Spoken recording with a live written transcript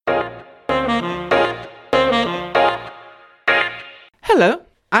Hello,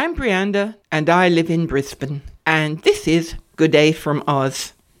 I'm Brianda and I live in Brisbane, and this is Good Day from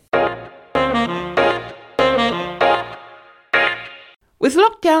Oz. With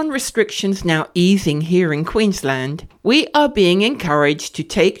lockdown restrictions now easing here in Queensland, we are being encouraged to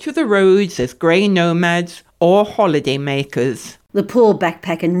take to the roads as grey nomads or holiday makers. The poor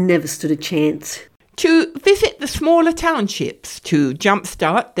backpacker never stood a chance. To visit the smaller townships to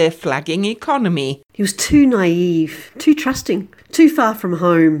jumpstart their flagging economy. He was too naive, too trusting, too far from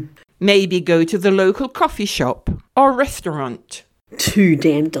home. Maybe go to the local coffee shop or restaurant. Too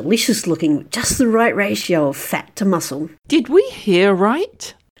damn delicious looking, with just the right ratio of fat to muscle. Did we hear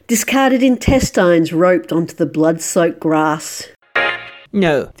right? Discarded intestines roped onto the blood-soaked grass.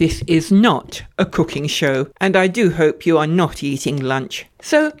 No, this is not a cooking show, and I do hope you are not eating lunch.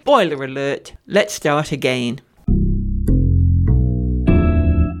 So, boiler alert, let's start again.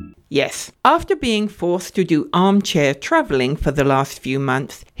 Yes, after being forced to do armchair travelling for the last few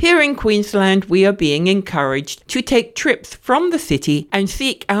months, here in Queensland we are being encouraged to take trips from the city and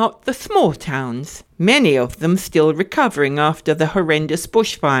seek out the small towns. Many of them still recovering after the horrendous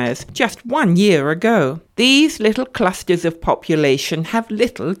bushfires just 1 year ago. These little clusters of population have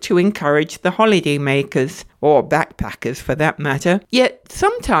little to encourage the holiday makers, or backpackers for that matter, yet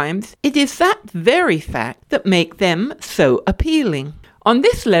sometimes it is that very fact that make them so appealing. On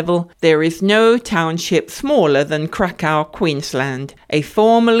this level, there is no township smaller than Krakow, Queensland, a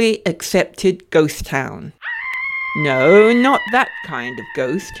formally accepted ghost town. No, not that kind of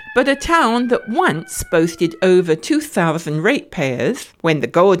ghost, but a town that once boasted over 2,000 ratepayers when the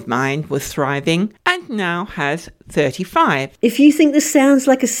gold mine was thriving, and now has 35. If you think this sounds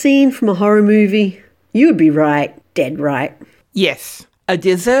like a scene from a horror movie, you would be right, dead right. Yes, a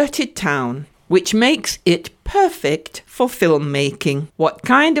deserted town, which makes it perfect for filmmaking. What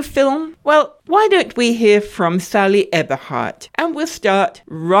kind of film? Well, why don't we hear from Sally Eberhardt, and we'll start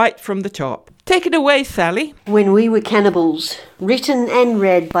right from the top. Take it away, Sally. When We Were Cannibals, written and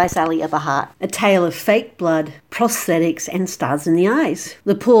read by Sally Eberhardt. A tale of fake blood, prosthetics and stars in the eyes.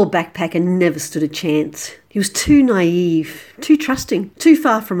 The poor backpacker never stood a chance. He was too naive, too trusting, too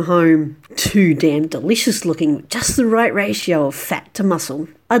far from home, too damn delicious looking, with just the right ratio of fat to muscle.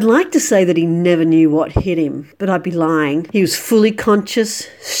 I'd like to say that he never knew what hit him, but I'd be lying. He was fully conscious,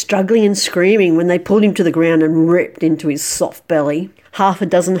 struggling and screaming when they pulled him to the ground and ripped into his soft belly. Half a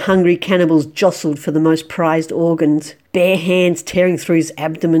dozen hungry cannibals jostled for the most prized organs, bare hands tearing through his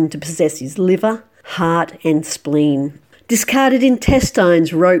abdomen to possess his liver, heart and spleen. Discarded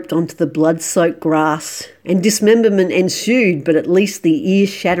intestines roped onto the blood-soaked grass, and dismemberment ensued, but at least the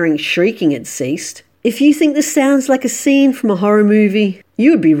ear-shattering shrieking had ceased. If you think this sounds like a scene from a horror movie,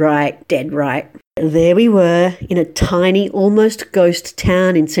 you would be right, dead right. There we were, in a tiny, almost ghost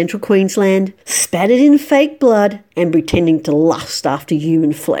town in central Queensland, spattered in fake blood and pretending to lust after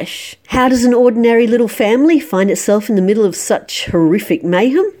human flesh. How does an ordinary little family find itself in the middle of such horrific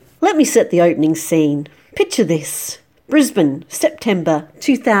mayhem? Let me set the opening scene. Picture this. Brisbane, September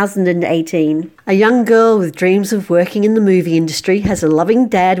 2018. A young girl with dreams of working in the movie industry has a loving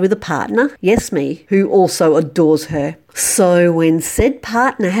dad with a partner, yes me, who also adores her. So when said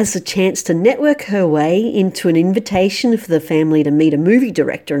partner has the chance to network her way into an invitation for the family to meet a movie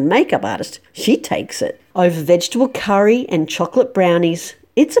director and makeup artist, she takes it. Over vegetable curry and chocolate brownies,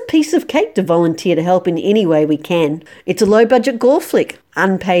 it's a piece of cake to volunteer to help in any way we can. It's a low-budget gore flick.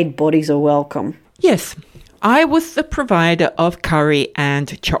 Unpaid bodies are welcome. Yes, I was the provider of curry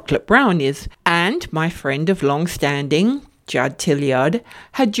and chocolate brownies, and my friend of long standing, Judd Tilliard,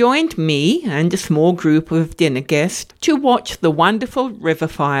 had joined me and a small group of dinner guests to watch the wonderful river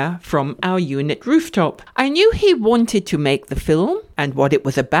fire from our unit rooftop. I knew he wanted to make the film and what it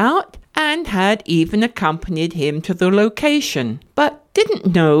was about, and had even accompanied him to the location, but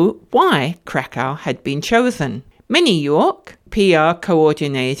didn't know why Krakow had been chosen. Minnie York, PR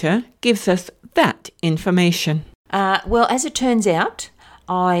coordinator, gives us that information. Well, as it turns out,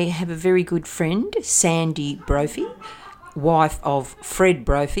 I have a very good friend, Sandy Brophy, wife of Fred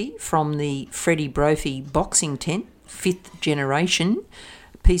Brophy from the Freddie Brophy boxing tent, 5th generation,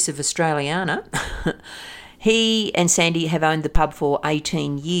 piece of Australiana. He and Sandy have owned the pub for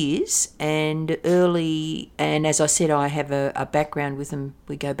 18 years, and as I said, I have a background with them.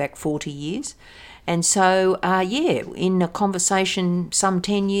 We go back 40 years. And so, in a conversation some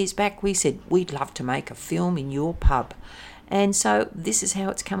 10 years back, we said, we'd love to make a film in your pub. And so this is how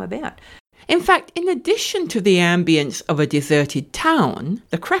it's come about. In fact, in addition to the ambience of a deserted town,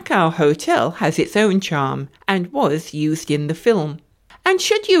 the Krakow Hotel has its own charm and was used in the film. And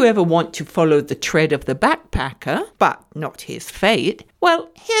should you ever want to follow the tread of the backpacker, but not his fate, well,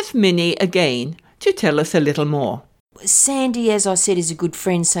 here's Minnie again to tell us a little more. Sandy, as I said, is a good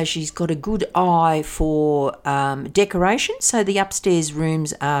friend, so she's got a good eye for decoration. So the upstairs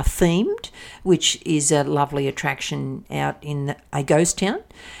rooms are themed, which is a lovely attraction out in a ghost town.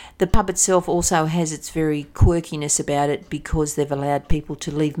 The pub itself also has its very quirkiness about it because they've allowed people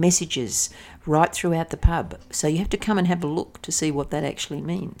to leave messages right throughout the pub. So you have to come and have a look to see what that actually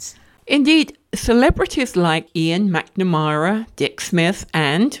means. Indeed, celebrities like Ian McNamara, Dick Smith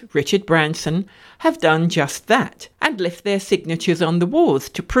and Richard Branson have done just that and left their signatures on the walls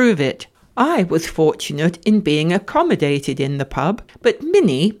to prove it. I was fortunate in being accommodated in the pub, but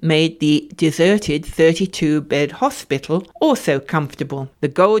Minnie made the deserted 32-bed hospital also comfortable. The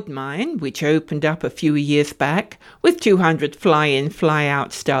gold mine, which opened up a few years back with 200 fly-in,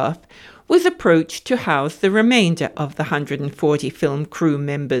 fly-out staff, was approached to house the remainder of the 140 film crew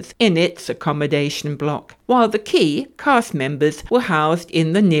members in its accommodation block, while the key cast members were housed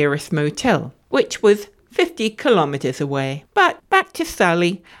in the nearest motel, which was 50 kilometres away. But back to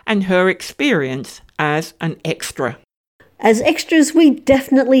Sally and her experience as an extra. As extras, we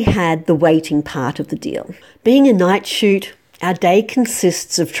definitely had the waiting part of the deal. Being a night shoot, our day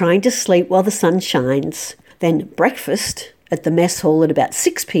consists of trying to sleep while the sun shines, then breakfast at the mess hall at about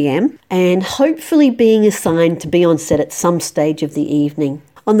 6 p.m, and hopefully being assigned to be on set at some stage of the evening.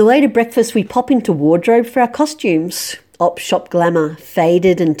 On the way to breakfast, we pop into wardrobe for our costumes. Op shop glamour,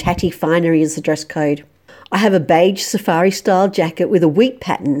 faded and tatty finery is the dress code. I have a beige safari-style jacket with a wheat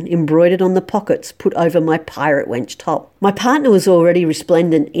pattern embroidered on the pockets put over my pirate wench top. My partner was already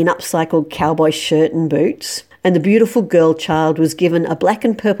resplendent in upcycled cowboy shirt and boots, and the beautiful girl child was given a black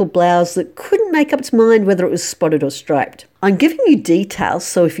and purple blouse that couldn't make up its mind whether it was spotted or striped. I'm giving you details,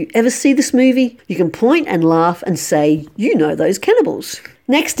 so if you ever see this movie, you can point and laugh and say, you know those cannibals.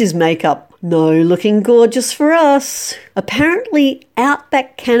 Next is makeup. No looking gorgeous for us. Apparently,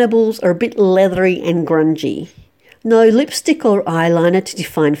 outback cannibals are a bit leathery and grungy. No lipstick or eyeliner to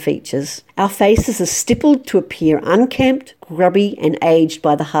define features. Our faces are stippled to appear unkempt, grubby and aged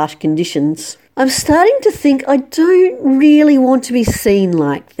by the harsh conditions. I'm starting to think I don't really want to be seen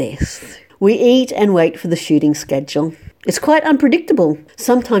like this. We eat and wait for the shooting schedule. It's quite unpredictable.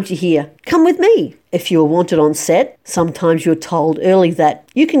 Sometimes you hear, come with me, if you're wanted on set. Sometimes you're told early that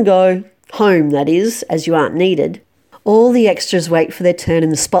you can go home, that is, as you aren't needed. All the extras wait for their turn in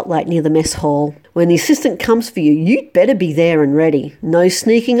the spotlight near the mess hall. When the assistant comes for you, you'd better be there and ready. No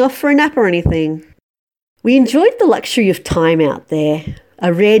sneaking off for a nap or anything. We enjoyed the luxury of time out there.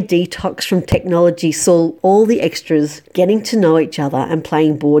 A rare detox from technology saw all the extras getting to know each other and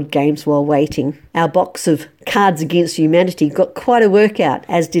playing board games while waiting. Our box of Cards Against Humanity got quite a workout,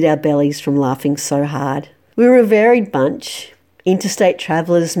 as did our bellies from laughing so hard. We were a varied bunch. Interstate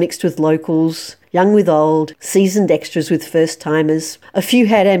travellers mixed with locals, young with old, seasoned extras with first-timers. A few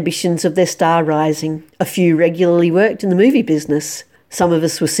had ambitions of their star rising. A few regularly worked in the movie business. Some of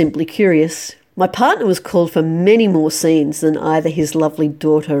us were simply curious. My partner was called for many more scenes than either his lovely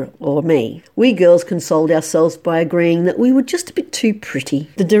daughter or me. We girls consoled ourselves by agreeing that we were just a bit too pretty.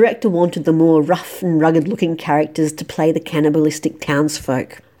 The director wanted the more rough and rugged-looking characters to play the cannibalistic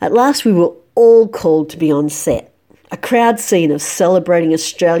townsfolk. At last we were all called to be on set. A crowd scene of celebrating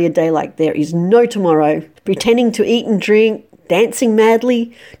Australia Day like there is no tomorrow, pretending to eat and drink, dancing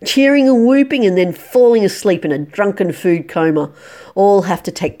madly, cheering and whooping, and then falling asleep in a drunken food coma, all have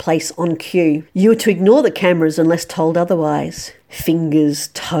to take place on cue. You are to ignore the cameras unless told otherwise. Fingers,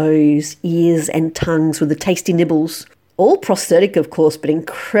 toes, ears and tongues with the tasty nibbles. All prosthetic, of course, but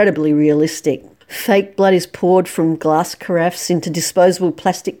incredibly realistic. Fake blood is poured from glass carafes into disposable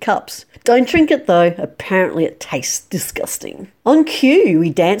plastic cups. Don't drink it though, apparently it tastes disgusting. On cue, we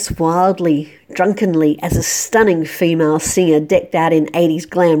dance wildly, drunkenly, as a stunning female singer decked out in 80s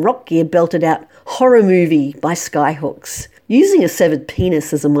glam rock gear belted out Horror Movie by Skyhooks, using a severed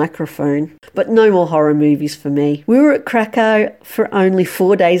penis as a microphone. But no more horror movies for me. We were at Krakow for only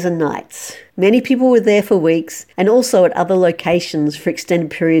 4 days and nights. Many people were there for weeks and also at other locations for extended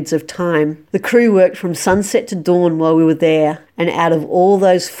periods of time. The crew worked from sunset to dawn while we were there, and out of all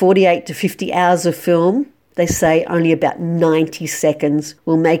those 48 to 50 hours of film, they say only about 90 seconds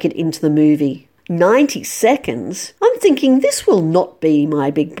will make it into the movie. 90 seconds? I'm thinking this will not be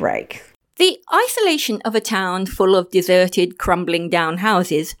my big break. The isolation of a town full of deserted, crumbling down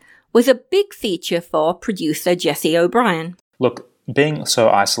houses was a big feature for producer Jesse O'Brien. Look, being so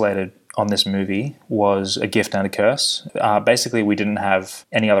isolated on this movie was a gift and a curse. Basically, we didn't have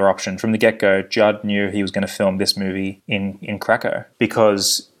any other option. From the get-go, Judd knew he was going to film this movie in Krakow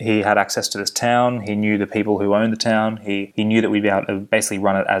because he had access to this town. He knew the people who owned the town. He knew that we'd be able to basically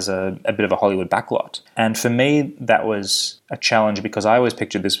run it as a bit of a Hollywood backlot. And for me, that was a challenge because I always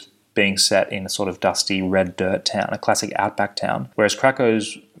pictured this being set in a sort of dusty red dirt town, a classic outback town, whereas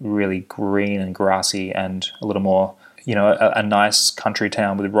Krakow's really green and grassy and a little more, a nice country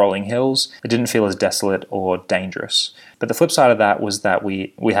town with rolling hills. It didn't feel as desolate or dangerous. But the flip side of that was that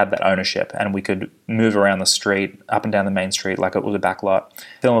we had that ownership and we could move around the street, up and down the main street like it was a backlot,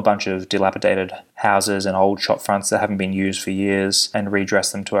 film a bunch of dilapidated houses and old shop fronts that haven't been used for years and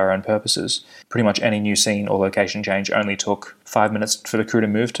redress them to our own purposes. Pretty much any new scene or location change only took 5 minutes for the crew to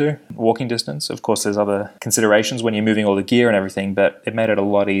move to, walking distance. Of course, there's other considerations when you're moving all the gear and everything, but it made it a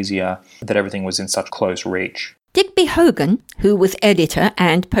lot easier that everything was in such close reach. Digby Hogan, who was editor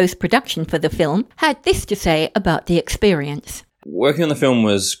and post-production for the film, had this to say about the experience. Working on the film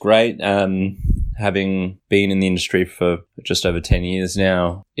was great. Having been in the industry for just over 10 years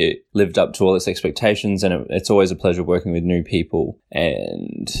now, it lived up to all its expectations, and it's always a pleasure working with new people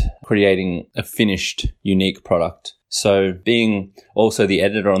and creating a finished, unique product. So being also the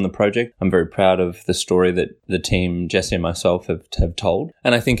editor on the project, I'm very proud of the story that the team, Jesse and myself, have told.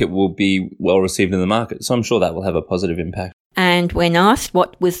 And I think it will be well received in the market. So I'm sure that will have a positive impact. And when asked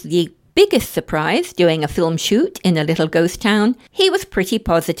what was the biggest surprise doing a film shoot in a little ghost town, he was pretty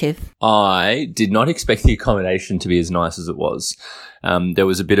positive. I did not expect the accommodation to be as nice as it was. There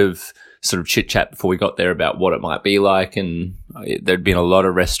was a bit of sort of chit-chat before we got there about what it might be like, and there'd been a lot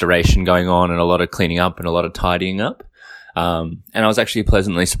of restoration going on and a lot of cleaning up and a lot of tidying up. And I was actually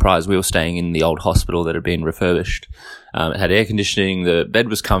pleasantly surprised. We were staying in the old hospital that had been refurbished. It had air conditioning, the bed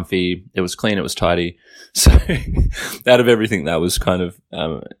was comfy, it was clean, it was tidy. So out of everything, that was kind of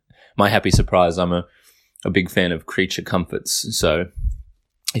my happy surprise. I'm a big fan of creature comforts. So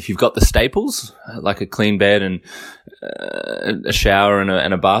if you've got the staples, like a clean bed and a shower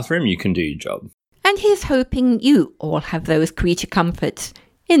and a bathroom, you can do your job. And he's hoping you all have those creature comforts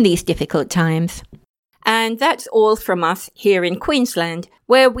in these difficult times. And that's all from us here in Queensland,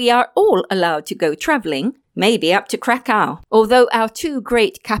 where we are all allowed to go travelling, maybe up to Krakow, although our two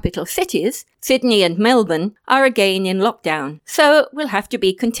great capital cities, Sydney and Melbourne, are again in lockdown. So we'll have to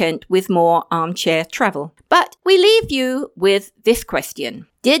be content with more armchair travel. But we leave you with this question.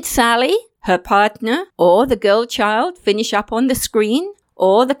 Did Sally, her partner, or the girl child finish up on the screen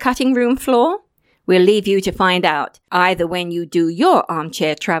or the cutting room floor? We'll leave you to find out, either when you do your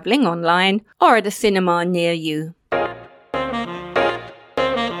armchair travelling online or at a cinema near you.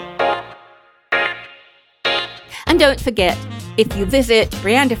 And don't forget, if you visit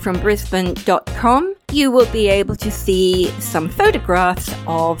briandafrombrisbane.com, you will be able to see some photographs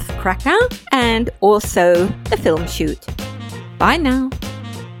of Krakow and also the film shoot. Bye now.